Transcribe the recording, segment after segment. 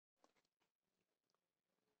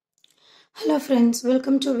Hello friends,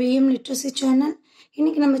 welcome to VM Literacy channel.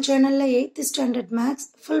 இன்னைக்கு நம்ம சேனல்ல 8th standard maths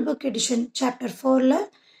full book edition chapter 4ல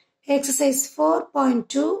exercise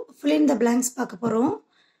 4.2 fill in the blanks பார்க்க போறோம்.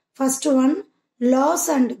 First one, loss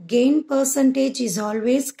and gain percentage is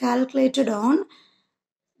always calculated on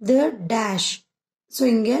the dash. So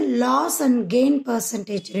இங்க loss and gain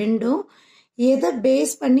percentage ரெண்டும் எதை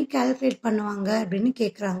base பண்ணி calculate பண்ணுவாங்க அப்படின்னு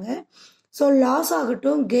கேக்குறாங்க. So loss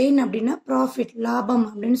ஆகட்டும், கெயின் அப்படின்னா ப்ராஃபிட், லாபம்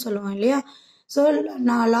அப்படின்னு சொல்லுவோம் இல்லையா. ஸோ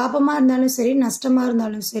நான் லாபமாக இருந்தாலும் சரி, நஷ்டமாக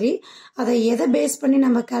இருந்தாலும் சரி, அதை எதை பேஸ் பண்ணி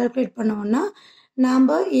நம்ம கால்குலேட் பண்ணுவோம்னா, நாம்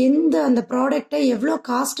அந்த ப்ராடக்டை எவ்வளோ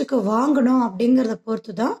காஸ்ட்டுக்கு வாங்கணும் அப்படிங்கிறத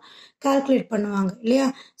பொறுத்து தான் கால்குலேட் பண்ணுவாங்க இல்லையா.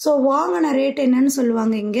 ஸோ வாங்கின ரேட் என்னன்னு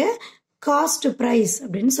சொல்லுவாங்க, இங்கே காஸ்ட் ப்ரைஸ்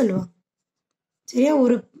அப்படின்னு சொல்லுவாங்க. சரியா,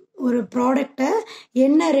 ஒரு ப்ராடக்டை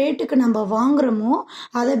என்ன ரேட்டுக்கு நம்ம வாங்குறோமோ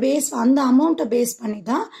அதை அந்த அமௌண்ட்டை பேஸ் பண்ணி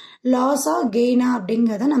தான் லாஸா கெயினா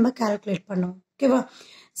அப்படிங்கிறத நம்ம கால்குலேட் பண்ணுவோம். ஓகேவா.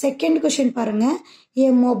 செகண்ட் கொஸ்டின் பாருங்க. A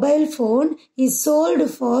mobile phone is sold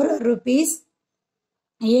for rupees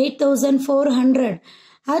 8,400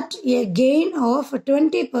 at a gain of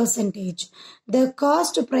 20%. The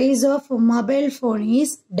cost price of mobile phone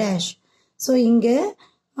is dash. So இங்க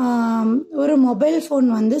ஒரு மொபைல் ஃபோன்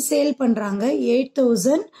சேல் பண்றாங்க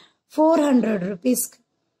 8,400 rupeesக்கு.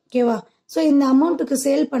 ஓகேவா. ஸோ இந்த அமௌண்ட்டுக்கு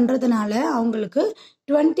சேல் பண்றதுனால அவங்களுக்கு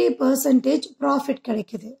 20% ப்ராஃபிட்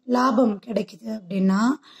கிடைக்குது, லாபம் கிடைக்குது. அப்படின்னா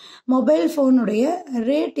மொபைல் ஃபோனுடைய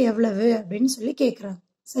ரேட் எவ்வளவு அப்படின்னு சொல்லி கேட்குறாங்க.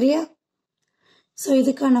 சரியா. ஸோ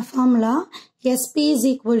இதுக்கான formula SP is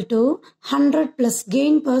equal to 100 plus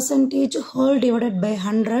gain percentage whole divided by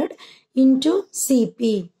 100 into CP.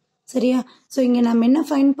 சரியா. ஸோ இங்கே நம்ம என்ன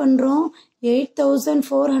ஃபைன் பண்ணுறோம்,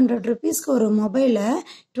 8,400 rupeesக்கு ஒரு மொபைலை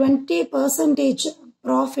 20%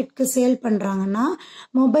 ப்ராஃபிட்க்கு சேல் பண்ணுறாங்கன்னா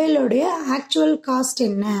மொபைலோடைய ஆக்சுவல் காஸ்ட்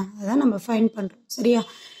என்ன, அதான் நம்ம ஃபைன் பண்ணுறோம். சரியா.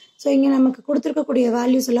 ஸோ இங்கே நமக்கு கொடுத்துருக்கக்கூடிய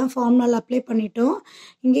வேல்யூஸ் எல்லாம் ஃபார்முலாவில் அப்ளை பண்ணிட்டோம்.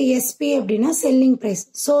 இங்கே SP அப்படின்னா செல்லிங் ப்ரைஸ்,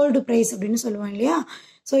 சோல்டு ப்ரைஸ் அப்படின்னு சொல்லுவோம் இல்லையா.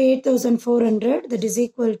 So 8,400 that is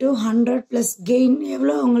equal to 100 plus gain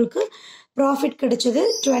எவ்வளோ உங்களுக்கு ப்ராஃபிட் கிடைச்சது,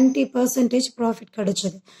 20% ப்ராஃபிட்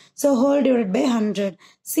கிடைச்சது. So whole divide by 100.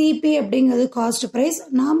 CP அப்படிங்கிறது காஸ்ட் ப்ரைஸ்,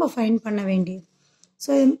 நாம் ஃபைன் பண்ண வேண்டியது.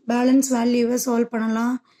 ஸோ பேலன்ஸ் வேல்யூவை சால்வ்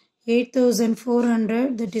பண்ணலாம். 8,400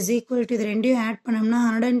 that is equal to இது ரெண்டையும் ஆட் பண்ணோம்னா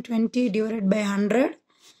 120 divided by 100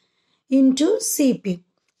 into CP.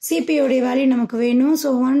 CPயோடைய value நமக்கு வேணும். ஸோ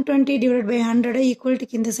 120 divided by 100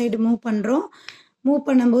 ஈக்குவல்ட்டுக்கு இந்த சைடு மூவ் பண்ணுறோம். மூவ்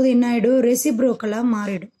பண்ணும்போது என்ன ஆகிடும், ரெசிப்ரோக்கலாக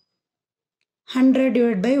மாறிடும். 100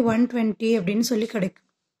 divided by 120 அப்படின்னு சொல்லி கிடைக்கும்.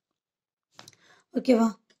 ஓகேவா.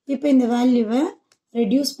 இப்போ இந்த வேல்யூவை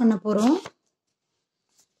ரெடியூஸ் பண்ண போகிறோம்.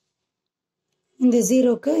 இந்த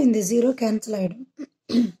ஜீரோக்கு இந்த ஜீரோ கேன்சல் ஆகிடும்.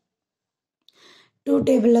 2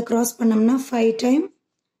 டேபிளில் கிராஸ் பண்ணோம்னா 5 டைம்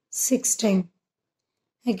 6 டைம்.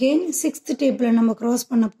 அகெயின் 6th டேபிளில் நம்ம கிராஸ்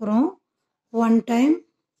பண்ண போகிறோம் 1 டைம்.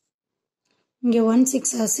 இங்கே 1 6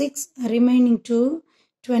 6, ரிமைனிங் 2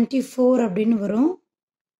 24 அப்படின்னு வரும்.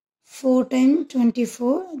 4 டைம்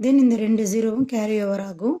 24, தென் இந்த ரெண்டு ஜீரோவும் கேரி ஓவர்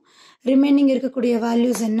ஆகும். ரிமைனிங் இருக்கக்கூடிய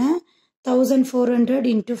வேல்யூஸ் என்ன, 1,400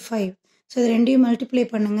 into 5. ஸோ இது ரெண்டையும் மல்டிப்ளை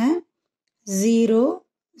பண்ணுங்க. 0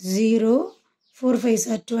 0 4 5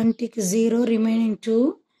 are 20க்கு 0, ரிமைனிங் 2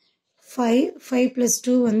 5 5 plus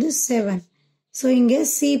 2 7. ஸோ இங்கே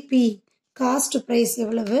CP காஸ்ட் ப்ரைஸ்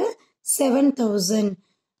எவ்வளவு, 7,000.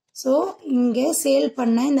 ஸோ இங்கே சேல்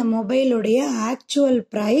பண்ண இந்த மொபைலுடைய actual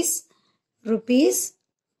price rupees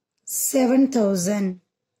 7,000.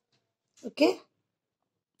 Okay.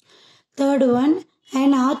 Third one,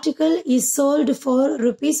 an article is sold for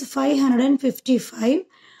rupees 555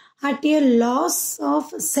 at a loss of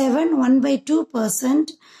 7.1/2%.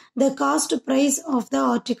 The cost price of the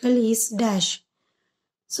article is dash.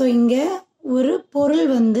 So இங்க ஒரு பொருள்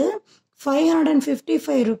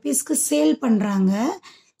 555 rupeesக்கு sale பண்றாங்க,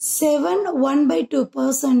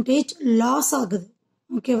 7.1/2% loss ஆகுது.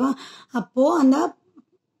 ஓகேவா. அப்போ அந்த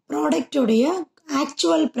ப்ராடக்டோடைய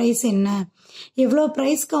ஆக்சுவல் ப்ரைஸ் என்ன, எவ்வளோ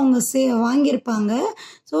ப்ரைஸ்க்கு அவங்க வாங்கியிருப்பாங்க.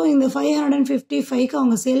 ஸோ இந்த 555க்கு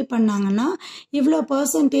அவங்க சேல் பண்ணாங்கன்னா இவ்வளோ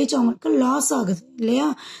பர்சன்டேஜ் அவங்களுக்கு லாஸ் ஆகுது இல்லையா.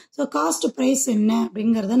 ஸோ காஸ்ட் ப்ரைஸ் என்ன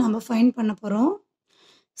அப்படிங்கிறத நம்ம ஃபைன் பண்ண போகிறோம்.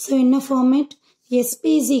 ஸோ என்ன format, SP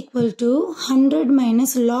is equal to 100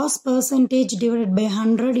 minus loss percentage divided by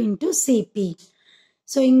 100 into CP.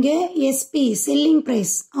 So இங்கே SP selling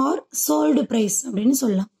price R sold price அப்படின்னு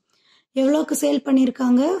சொல்லலாம். எவ்வளோக்கு சேல்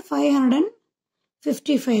பண்ணியிருக்காங்க,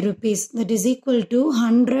 555 rupees. That is equal to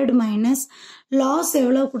 100 minus loss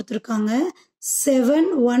எவ்வளோ கொடுத்துருக்காங்க,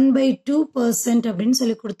 7.1/2% அப்படின்னு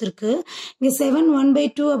சொல்லி கொடுத்துருக்கு. இங்கே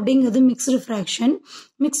 7.1/2 அப்படிங்கிறது மிக்ஸ்டு ஃப்ராக்ஷன்.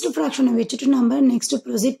 மிக்ஸ்டு ஃப்ராக்ஷனை வச்சுட்டு நம்ம நெக்ஸ்ட்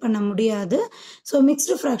ப்ரொசீட் பண்ண முடியாது. ஸோ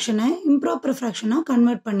மிக்ஸ்டு ஃப்ராக்ஷனை இம்ப்ராப்பர் ஃப்ராக்ஷனாக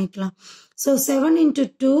கன்வெர்ட் பண்ணிக்கலாம். So 7 into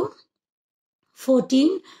 2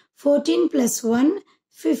 14, 14 plus 1,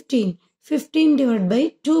 15. 15 divided by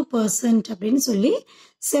 2% அப்படின்னு சொல்லி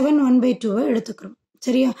 7 1/2 எடுத்துக்கிறோம்.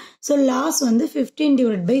 சரியா? So loss வந்து 15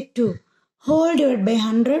 divided by 2 whole divided by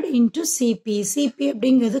 100 into CP. CP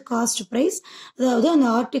அப்படிங்கிறது cost price, அதாவது அந்த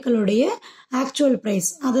ஆர்டிக்கலுடைய actual price.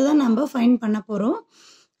 அதை தான் நம்ம ஃபைண்ட் பண்ண போகிறோம்.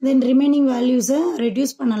 தென் ரிமைனிங் வேல்யூஸை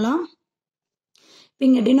ரெடியூஸ் பண்ணலாம். இப்போ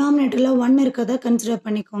இங்கே டினாமினேட்டரில் 1 இருக்கதை கன்சிடர்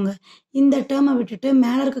பண்ணிக்கோங்க. இந்த டேர்மை விட்டுட்டு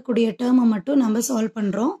மேலே இருக்கக்கூடிய டேர்மை மட்டும் நம்ம சால்வ்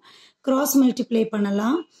பண்ணுறோம். கிராஸ் மல்டிப்ளை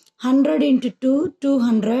பண்ணலாம். 100 into 2,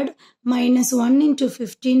 200 minus 1 into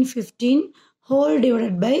 15, 15 whole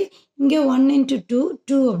divided by இங்கே 1 into 2,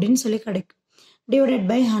 2 அப்படின்னு சொல்லி கிடைக்கும். divided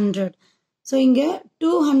by 100. ஸோ இங்கே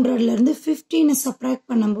 200லேருந்து 15 சப்ராக்ட்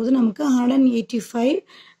பண்ணும்போது நமக்கு 185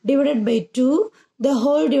 divided by 2 the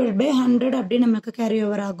whole divided by 100 அப்படி நமக்கு கேரி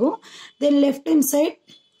ஓவர் ஆகும். தென் லெஃப்ட் ஹேண்ட் சைட்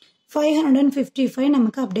 555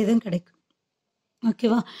 நமக்கு அப்படியே தான் கிடைக்கும்.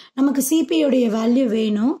 ஓகேவா? நமக்கு சிபியோடைய வேல்யூ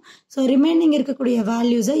வேணும். ஸோ ரிமைனிங் இருக்கக்கூடிய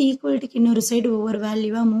வேல்யூஸை ஈக்குவலிட்டிக்கு இன்னொரு சைடு ஒவ்வொரு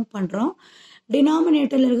வேல்யூவாக மூவ் பண்ணுறோம்.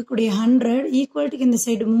 டினாமினேட்டரில் இருக்கக்கூடிய 100 ஈக்குவலிட்டிக்கு இந்த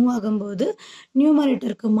சைடு மூவ் ஆகும்போது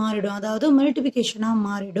நியூமரேட்டருக்கு மாறிடும், அதாவது மல்டிபிகேஷனாக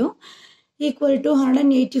மாறிடும். Equal to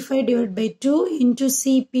 185 divided by 2 into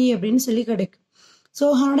CP அப்படின்னு சொல்லி கிடைக்கும். ஸோ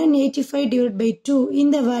 185 divided by 2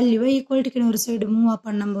 இந்த வேல்யூவை ஈக்குவலிட்டிக்கு ஒரு சைடு மூவ்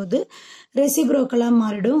பண்ணும்போது ரெசிப்ரோக்கலாக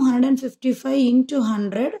மாறிடும். 155 into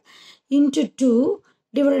 100 into 2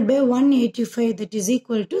 divided by 185 that is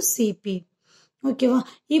equal to CP. ஓகேவா?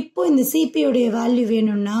 இப்போ இந்த சிபியோடைய வேல்யூ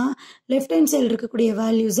வேணும்னா லெஃப்ட் ஹேண்ட் சைடில் இருக்கக்கூடிய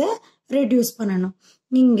வேல்யூஸை ரெடியூஸ் பண்ணணும்.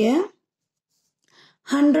 நீங்கள்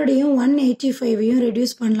 100ஐயும் 185ஐயும்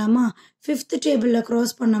ரெடியூஸ் பண்ணலாமா? ஃபிஃப்த் டேபிளில்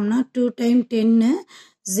க்ராஸ் பண்ணோம்னா 2 times 10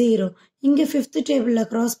 0. இங்கே ஃபிஃப்த் டேபிளில்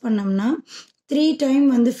க்ராஸ் பண்ணோம்னா 3 times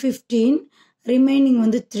வந்து 15, ரிமைனிங்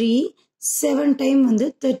வந்து 3, 7 times வந்து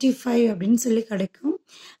 35 அப்படின்னு சொல்லி கிடைக்கும்.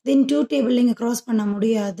 தென் 2 டேபிள் இங்கே க்ராஸ் பண்ண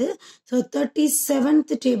முடியாது. ஸோ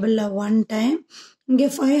 37th டேபிளில் 1 time, இங்கே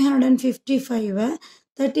 555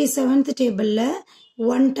 37th டேபிளில்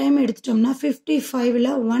 1 time எடுத்துட்டோம்னா 55ல்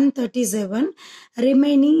 137,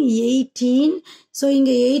 ரிமைனிங் 18. ஸோ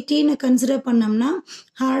இங்கே 18 கன்சிடர் பண்ணோம்னா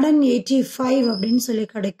 185 அப்படின்னு சொல்லி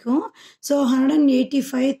கிடைக்கும். ஸோ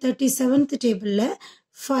 185 37th டேபிளில்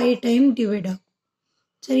 5 time டிவைட் ஆகும்.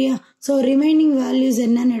 சரியா? ஸோ ரிமைனிங் வேல்யூஸ்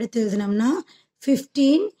என்னன்னு எடுத்து எழுதினோம்னா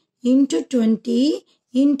 15 into 20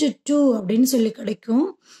 into 2 அப்படின்னு சொல்லி கிடைக்கும்.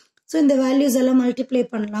 ஸோ இந்த வேல்யூஸ் எல்லாம் மல்டிப்ளை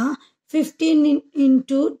பண்ணலாம். 15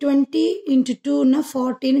 into 20 into 2னா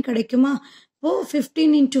 40 கிடைக்குமா? இப்போ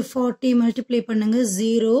 15 into 40 மல்டிப்ளை பண்ணுங்க.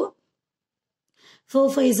 0, 4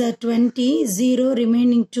 5s are 20, 0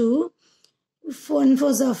 remaining 2, 1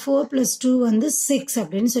 4s are 4 plus 2 வந்து 6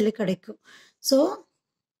 அப்படின்னு சொல்லி கிடைக்கும். So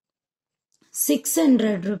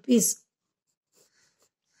 600 rupees.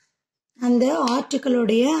 அந்த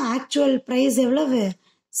ஆர்டிக்கலுடைய ஆக்சுவல் ப்ரைஸ் எவ்வளவு?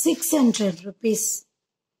 600 rupees.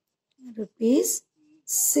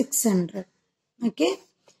 600. Okay.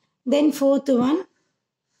 Then fourth one.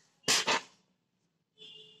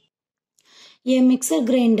 A mixer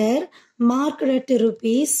grinder marked at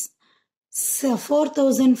rupees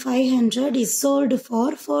 4,500 is sold for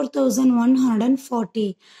 4,140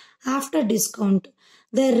 after discount.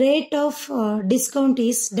 The rate of discount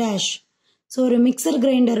is dash. So ஒரு mixer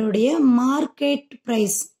கிரைண்டருடைய market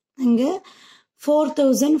price அங்கே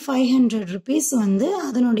 4,500 rupees வந்து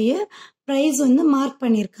அதனுடைய price வந்து mark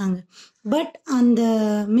பண்ணியிருக்காங்க. But அந்த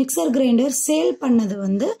mixer grinder sale பண்ணது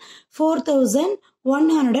வந்து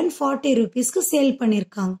 4,140 rupeesக்கு sale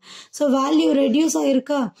பண்ணியிருக்காங்க. ஸோ வேல்யூ ரெடியூஸ்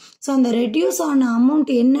ஆயிருக்கா? ஸோ அந்த ரெடியூஸ் ஆன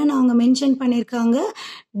அமௌண்ட் என்னன்னு அவங்க மென்ஷன் பண்ணியிருக்காங்க?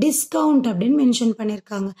 டிஸ்கவுண்ட் அப்படின்னு மென்ஷன்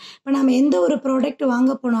பண்ணியிருக்காங்க. இப்போ நம்ம எந்த ஒரு ப்ராடக்ட்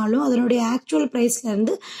வாங்க போனாலும் அதனுடைய ஆக்சுவல்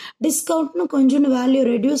ப்ரைஸ்லேருந்து டிஸ்கவுண்ட்னு கொஞ்சோண்டு வேல்யூ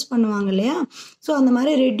ரெடியூஸ் பண்ணுவாங்க இல்லையா? ஸோ அந்த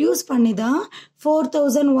மாதிரி ரெடியூஸ் பண்ணி தான்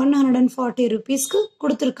 4,140 rupeesக்கு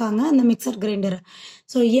கொடுத்துருக்காங்க அந்த மிக்சர் கிரைண்டரை.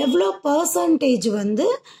 ஸோ எவ்வளோ பர்சன்டேஜ் வந்து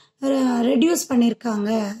ரெடியூஸ் பண்ணியிருக்காங்க,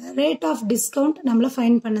 ரேட் ஆஃப் டிஸ்கவுண்ட் நம்மளை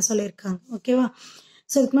ஃபைன் பண்ண சொல்லியிருக்காங்க. ஓகேவா?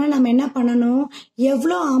 ஸோ இதுக்கு மேலே நம்ம என்ன பண்ணணும்?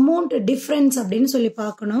 எவ்வளோ அமௌண்ட் டிஃப்ரென்ஸ் அப்படின்னு சொல்லி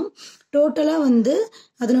பார்க்கணும். டோட்டலாக வந்து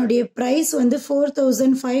அதனுடைய ப்ரைஸ் வந்து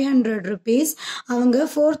 4,500 rupees, அவங்க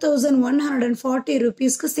 4,140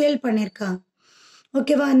 rupeesக்கு சேல் பண்ணியிருக்காங்க.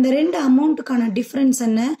 ஓகேவா? இந்த ரெண்டு அமௌண்ட்டுக்கான டிஃப்ரென்ஸ்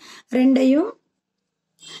என்ன? ரெண்டையும்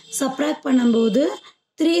சப்ராக்ட் பண்ணும்போது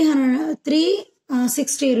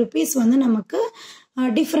 360 rupees வந்து நமக்கு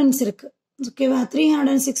டிஃப்ரென்ஸ் இருக்குது. ஓகேவா?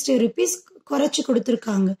 360 rupees குறைச்சி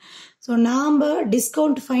கொடுத்துருக்காங்க. ஸோ நாம்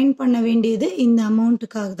டிஸ்கவுண்ட் ஃபைன் பண்ண வேண்டியது இந்த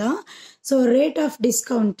அமௌண்ட்டுக்காக தான். So rate of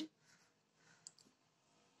discount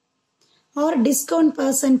R discount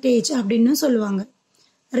percentage அப்படின்னு சொல்லுவாங்க.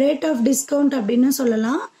 ரேட் ஆஃப் டிஸ்கவுண்ட் அப்படின்னு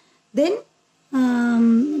சொல்லலாம். தென்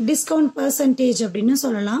டிஸ்கவுண்ட் பர்சன்டேஜ் அப்படின்னு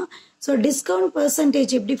சொல்லலாம். ஸோ டிஸ்கவுண்ட்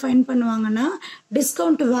பர்சன்டேஜ் எப்படி ஃபைண்ட் பண்ணுவாங்கன்னா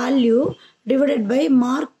discount value divided by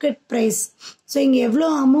market price. So இங்கே எவ்வளோ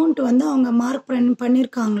அமௌண்ட் வந்து அவங்க மார்க்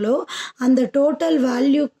பண்ணியிருக்காங்களோ அந்த டோட்டல்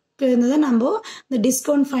வேல்யூக்கு இருந்து தான் நம்ம இந்த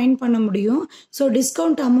டிஸ்கவுண்ட் ஃபைண்ட் பண்ண முடியும். ஸோ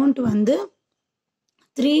டிஸ்கவுண்ட் அமௌண்ட் வந்து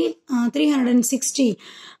 360,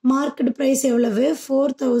 மார்க்கெட் ப்ரைஸ் எவ்வளவு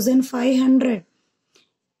 4500,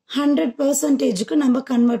 100%க்கு நம்ம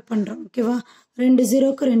கன்வெர்ட் பண்ணுறோம். ஓகேவா, 2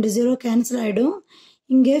 0க்கு 2 0 கேன்சல் ஆகிடும்.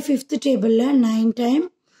 இங்கே 5th டேபிளில் 9 டைம்,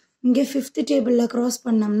 இங்கே 5th டேபிளில் க்ராஸ்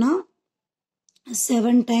பண்ணோம்னா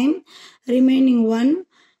 7 டைம், ரிமைனிங் 1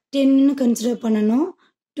 10ன்னு கன்சிடர் பண்ணணும்,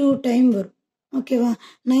 2 டைம் வரும். ஓகேவா,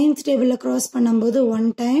 9th டேபிளில் க்ராஸ் பண்ணும்போது 1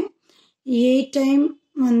 டைம், 8 டைம்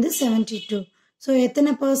வந்து 72. ஸோ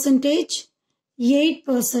எத்தனை பர்சன்டேஜ்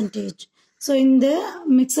 8%. ஸோ இந்த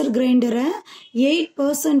மிக்சர் கிரைண்டரை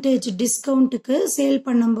 8% டிஸ்கவுண்ட்டுக்கு சேல்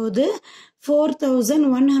பண்ணும்போது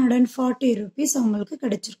 4140 rupees அவங்களுக்கு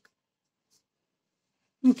கிடைச்சிருக்கு.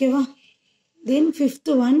 ஓகேவா, தென்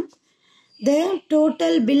 5th one, the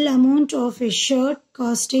total bill amount of a shirt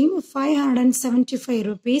costing 575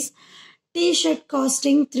 rupees, t-shirt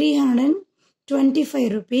costing 325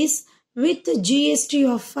 rupees with GST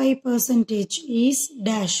of 5% is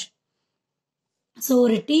dash. So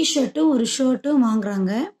ஒரு டிஷர்ட்டும் ஒரு ஷர்ட்டும்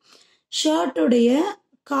வாங்குறாங்க. ஷர்ட்டுடைய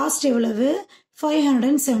காஸ்ட் எவ்வளவு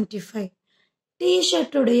 575,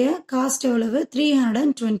 டிஷர்ட்டுடைய காஸ்ட் எவ்வளவு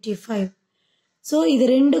 325. ஸோ இது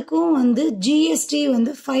ரெண்டுக்கும் வந்து ஜிஎஸ்டி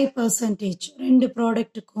வந்து 5% ரெண்டு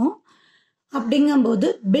ப்ராடக்ட்டுக்கும். அப்படிங்கும்போது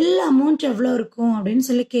பில் அமௌண்ட் எவ்வளோ இருக்கும் அப்படின்னு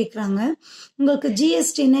சொல்லி கேட்குறாங்க. உங்களுக்கு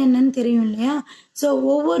ஜிஎஸ்டின்னா என்னன்னு தெரியும் இல்லையா? ஸோ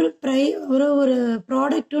ஒவ்வொரு ஒரு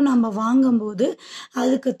ப்ராடக்ட்டும் நம்ம வாங்கும்போது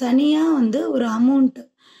அதுக்கு தனியாக வந்து ஒரு அமௌண்ட்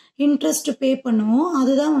இன்ட்ரெஸ்ட் பே பண்ணுவோம்,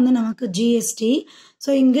 அதுதான் வந்து நமக்கு ஜிஎஸ்டி. ஸோ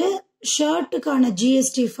இங்கே ஷர்ட்டுக்கான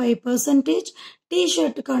ஜிஎஸ்டி 5%,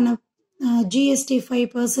 டிஷர்ட்டுக்கான ஜிஎஸ்டி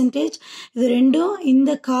 5%. இது ரெண்டும்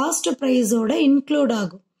இந்த காஸ்ட் ப்ரைஸோட இன்க்ளூட்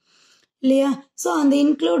ஆகும் இல்லையா? ஸோ அந்த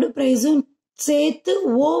இன்க்ளூடு ப்ரைஸும் சேர்த்து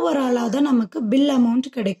ஓவராலாக தான் நமக்கு பில் அமௌண்ட்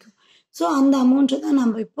கிடைக்கும். ஸோ அந்த அமௌண்ட்டு தான்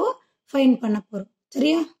நம்ம இப்போ ஃபைன் பண்ண போகிறோம்.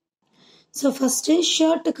 சரியா? ஸோ ஃபஸ்ட்டு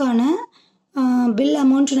ஷர்ட்டுக்கான பில்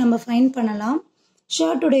அமௌண்ட் நம்ம ஃபைன் பண்ணலாம்.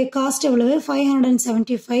 ஷர்ட்டுடைய காஸ்ட் எவ்வளவு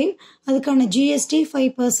 575, அதுக்கான ஜிஎஸ்டி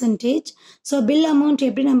 5%. ஸோ பில் அமௌண்ட்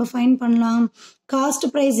எப்படி நம்ம ஃபைன் பண்ணலாம்? Cost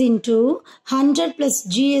price into 100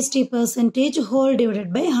 + GST % whole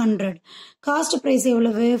divided by 100. Cost price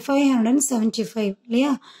எவ்வளவு 575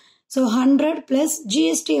 இல்லையா? ஸோ 100 +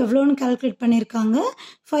 ஜிஎஸ்டி எவ்வளோன்னு கால்குலேட் பண்ணியிருக்காங்க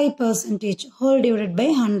 5% ஹோல் டிவைடட் பை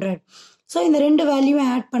 100. ஸோ இந்த ரெண்டு வேல்யூவை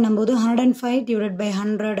ஆட் பண்ணும்போது 105 டிவைடட் பை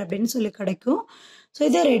 100 அப்படின்னு சொல்லி கிடைக்கும். ஸோ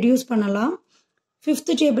இதை ரெடியூஸ் பண்ணலாம்.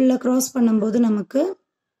 5th டேபிளில் க்ராஸ் பண்ணும்போது நமக்கு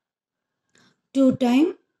 2 டைம்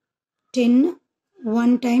 10,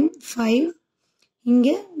 1 டைம் 5,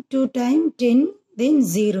 இங்கே 2 டைம் 10, தென்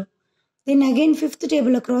 0. தென் அகெயின் 5th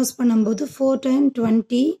டேபிளில் க்ராஸ் பண்ணும்போது 4 டைம்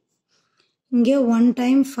 20, இங்கே 1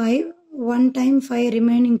 டைம் 5, 1 டைம் 5,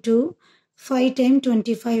 ரிமைனிங் 2, 5 டைம்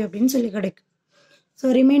 25 அப்படின்னு சொல்லி கிடைக்கும். So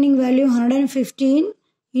remaining value 115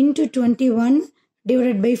 into 21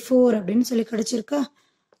 divided by 4 அப்படின்னு சொல்லி கிடைச்சிருக்கா?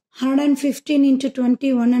 115 இன்ட்டு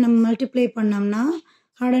 21 நம்ம மல்டிப்ளை பண்ணோம்னா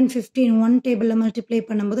 115 1 டேபிளில் மல்டிப்ளை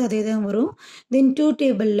பண்ணும்போது அதே தான் வரும். தென் 2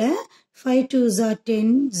 டேபிளில் 5 2s are 10,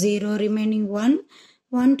 0, remaining 1,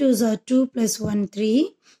 1 2s are 2 + 1 3,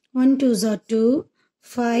 1 2s are 2,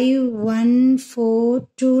 5 1 4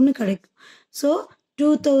 2ன்னு கிடைக்கும். ஸோ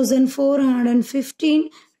 2415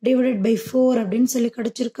 டிவைடட் பை 4 அப்படின்னு சொல்லி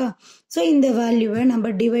கிடைச்சிருக்கா? ஸோ இந்த வேல்யூவை நம்ம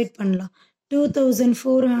டிவைட் பண்ணலாம்.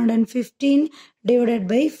 2415 டிவைடட்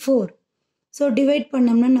பை 4. ஸோ டிவைட்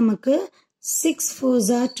பண்ணோம்னா நமக்கு 6 4s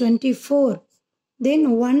are 24. தென்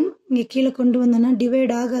 1 இங்கே கீழே கொண்டு வந்தோன்னா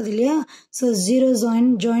டிவைட் ஆகாது இல்லையா? ஸோ 0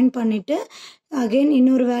 ஜாயின் பண்ணிவிட்டு அகெயின்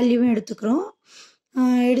இன்னொரு வேல்யூவும் எடுத்துக்கிறோம்.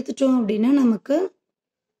 எடுத்துட்டோம் அப்படின்னா நமக்கு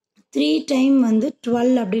 3 டைம் வந்து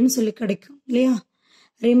 12 அப்படின்னு சொல்லி கிடைக்கும் இல்லையா?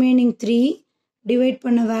 ரிமைனிங் 3 டிவைட்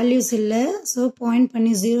பண்ண வேல்யூஸ் இல்லை, ஸோ பாயிண்ட்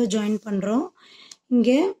பண்ணி 0 ஜாயின் பண்ணுறோம்.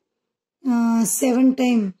 இங்கே 7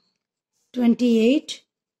 டைம் 28,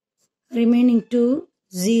 ரிமைனிங் 2,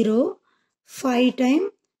 0, 5 டைம்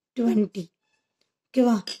 20.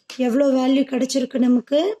 ஓகேவா? எவ்வளோ வேல்யூ கிடைச்சிருக்கு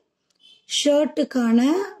நமக்கு? ஷர்ட்டுக்கான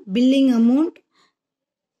பில்லிங் அமௌண்ட்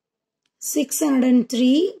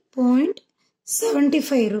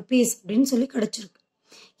 603.75 rupees அப்படின்னு சொல்லி கிடைச்சிருக்கு.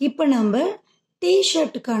 இப்போ நம்ம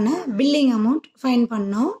டிஷர்ட்டுக்கான பில்லிங் அமௌண்ட் ஃபைன்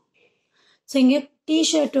பண்ணோம். ஸோ இங்கே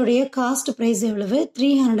டிஷர்ட்டுடைய காஸ்ட் ப்ரைஸ் எவ்வளவு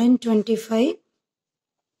 325.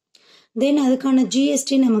 தென் அதுக்கான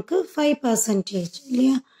ஜிஎஸ்டி நமக்கு 5%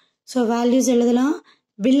 இல்லையா? ஸோ வேல்யூஸ் எழுதலாம்.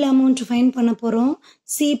 bill amount find பண்ண போறோம்.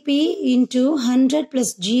 CP into 100 plus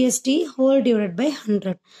GST whole divided by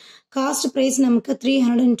 100. Cost price நமக்கு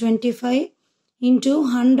 325 into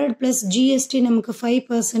 100 plus GST நமக்கு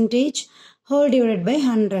 5% whole divided by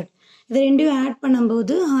 100. இது ரெண்டையும் ஆட்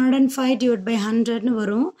பண்ணும்போது 105 divided by 100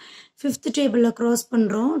 வரும். 5th table cross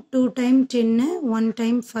பண்றோம். 2 time 10, 1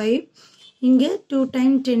 time 5. இங்க 2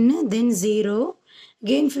 time 10, then 0.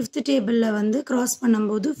 Again 5th table வந்து cross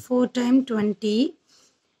பண்ணும்போது 4 time 20.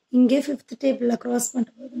 இங்க 5th table cross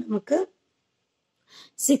பண்ணும்போது நமக்கு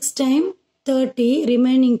 6 time 30,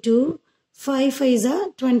 remaining 2, 5 5s are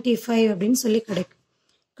 25 அப்படின்னு சொல்லி கிடைக்கும்.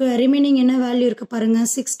 Remaining என்ன வேல்யூ இருக்கு பாருங்க,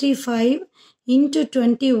 65 into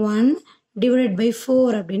 21 divided by 4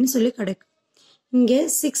 அப்படின்னு சொல்லி கிடைக்கும். இங்க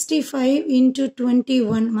 65 into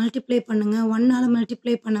 21 multiply பண்ணுங்க. 1 ஆல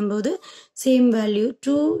multiply பண்ணும்போது same value.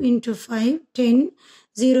 2 into 5, 10,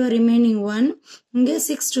 0 remaining 1. இங்க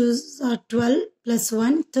 6 2s are 12 plus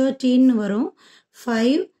 1, 13 வரும்.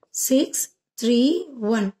 5, 6, 3,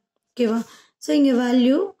 1. ஓகேவா? ஸோ இங்க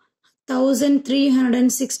வேல்யூ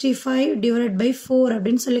 1365 divided by 4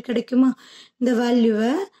 அப்படின்னு சொல்லி கிடைக்குமா? இந்த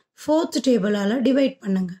வேல்யூவை 4th டேபிளால டிவைட்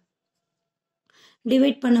பண்ணுங்க.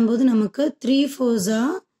 டிவைட் பண்ணும்போது நமக்கு 3 4s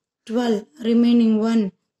are 12, remaining 1,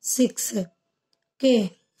 6. Okay,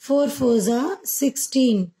 4 4s are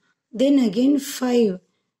 16. Then again 5.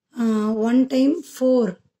 1 time 4.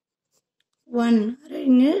 1.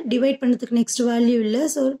 Divide பண்ணதுக்கு நெக்ஸ்ட் வேல்யூ இல்லை.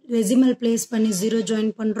 ஸோ டெசிமல் பிளேஸ் பண்ணி 0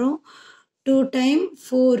 ஜாயின் பண்ணுறோம். 2 time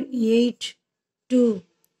 4, 8, 2.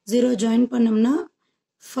 0 ஜாயின் பண்ணோம்னா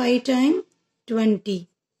 5 time 20.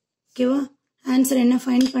 ஓகேவா? ஆன்சர் என்ன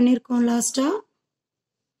ஃபைண்ட் பண்ணியிருக்கோம் லாஸ்டா?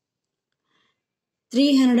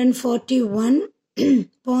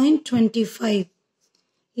 341.25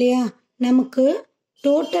 இல்லையா? நமக்கு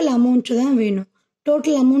டோட்டல் அமௌண்ட் தான் வேணும்.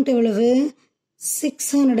 டோட்டல் அமௌண்ட் எவ்வளவு?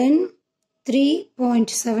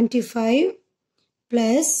 603.75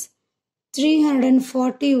 பிளஸ்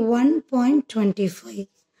 341.25.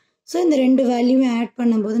 ஸோ இந்த ரெண்டு வேல்யூவை ஆட்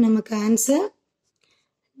பண்ணும்போது நமக்கு ஆன்சர்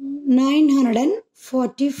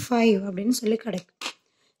 945 அப்படின்னு சொல்லி கிடைக்கும்.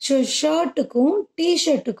 ஸோ ஷர்ட்டுக்கும்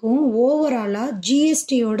டிஷர்ட்டுக்கும் ஓவராலாக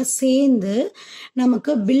ஜிஎஸ்டியோட சேர்ந்து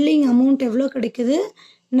நமக்கு பில்லிங் அமௌண்ட் எவ்வளோ கிடைக்குது?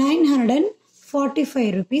 945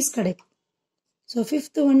 rupees கிடைக்கும். So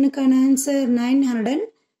 5th ஒன்னுக்கான answer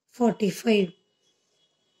 945.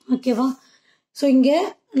 ஓகேவா? ஸோ இங்கே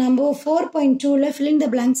நம்ம 4.2ல ஃபில்லிங் த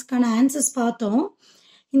பிளாங்க்ஸ்க்கான ஆன்சர்ஸ் பார்த்தோம்.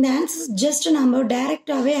 இந்த ஆன்சர்ஸ் ஜஸ்ட் நம்ம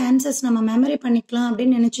டைரெக்டாகவே ஆன்சர்ஸ் நம்ம மெமரி பண்ணிக்கலாம்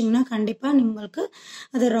அப்படின்னு நினச்சிங்கன்னா கண்டிப்பாக உங்களுக்கு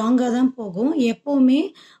அது ராங்காக தான் போகும். எப்போவுமே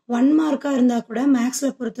 1 மார்க்காக இருந்தால் கூட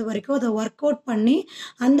மேக்ஸில் பொறுத்த வரைக்கும் அதை ஒர்க் அவுட் பண்ணி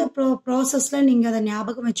அந்த ப்ராசஸில் நீங்கள் அதை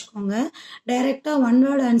ஞாபகம் வச்சுக்கோங்க. டைரெக்டாக 1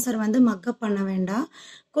 வேர்ட் ஆன்சர் வந்து மக்கப் பண்ண வேண்டாம்.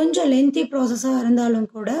 கொஞ்சம் லென்த்தி ப்ராசஸாக இருந்தாலும்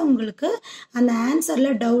கூட உங்களுக்கு அந்த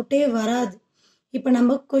ஆன்சரில் டவுட்டே வராது. இப்போ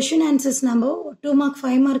நம்ம கொஷின் ஆன்சர்ஸ் நம்ம 2 மார்க்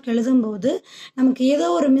 5 மார்க் எழுதும்போது நமக்கு ஏதோ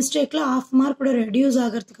ஒரு மிஸ்டேக்கில் 1/2 மார்க் கூட ரெடியூஸ்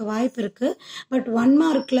ஆகிறதுக்கு வாய்ப்பு இருக்குது. பட் 1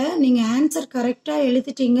 மார்க்கில் நீங்கள் ஆன்சர் கரெக்டாக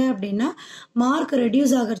எழுதிட்டீங்க அப்படின்னா மார்க்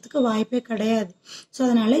ரெடியூஸ் ஆகிறதுக்கு வாய்ப்பே கிடையாது. ஸோ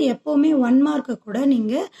அதனால் எப்போவுமே 1 மார்க்கை கூட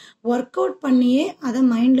நீங்கள் ஒர்க் அவுட் பண்ணியே அதை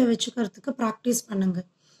மைண்டில் வச்சுக்கிறதுக்கு ப்ராக்டிஸ் பண்ணுங்கள்.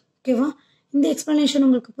 ஓகேவா? இந்த எக்ஸ்ப்ளனேஷன்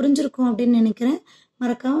உங்களுக்கு புரிஞ்சிருக்கும் அப்படின்னு நினைக்கிறேன்.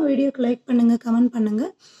 மறக்காமல் வீடியோக்கு லைக் பண்ணுங்கள், கமெண்ட்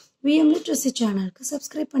பண்ணுங்கள். விஎம் லிட்ரஸி சேனலுக்கு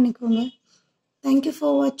சப்ஸ்கிரைப் பண்ணிக்கோங்க. Thank you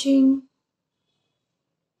for watching.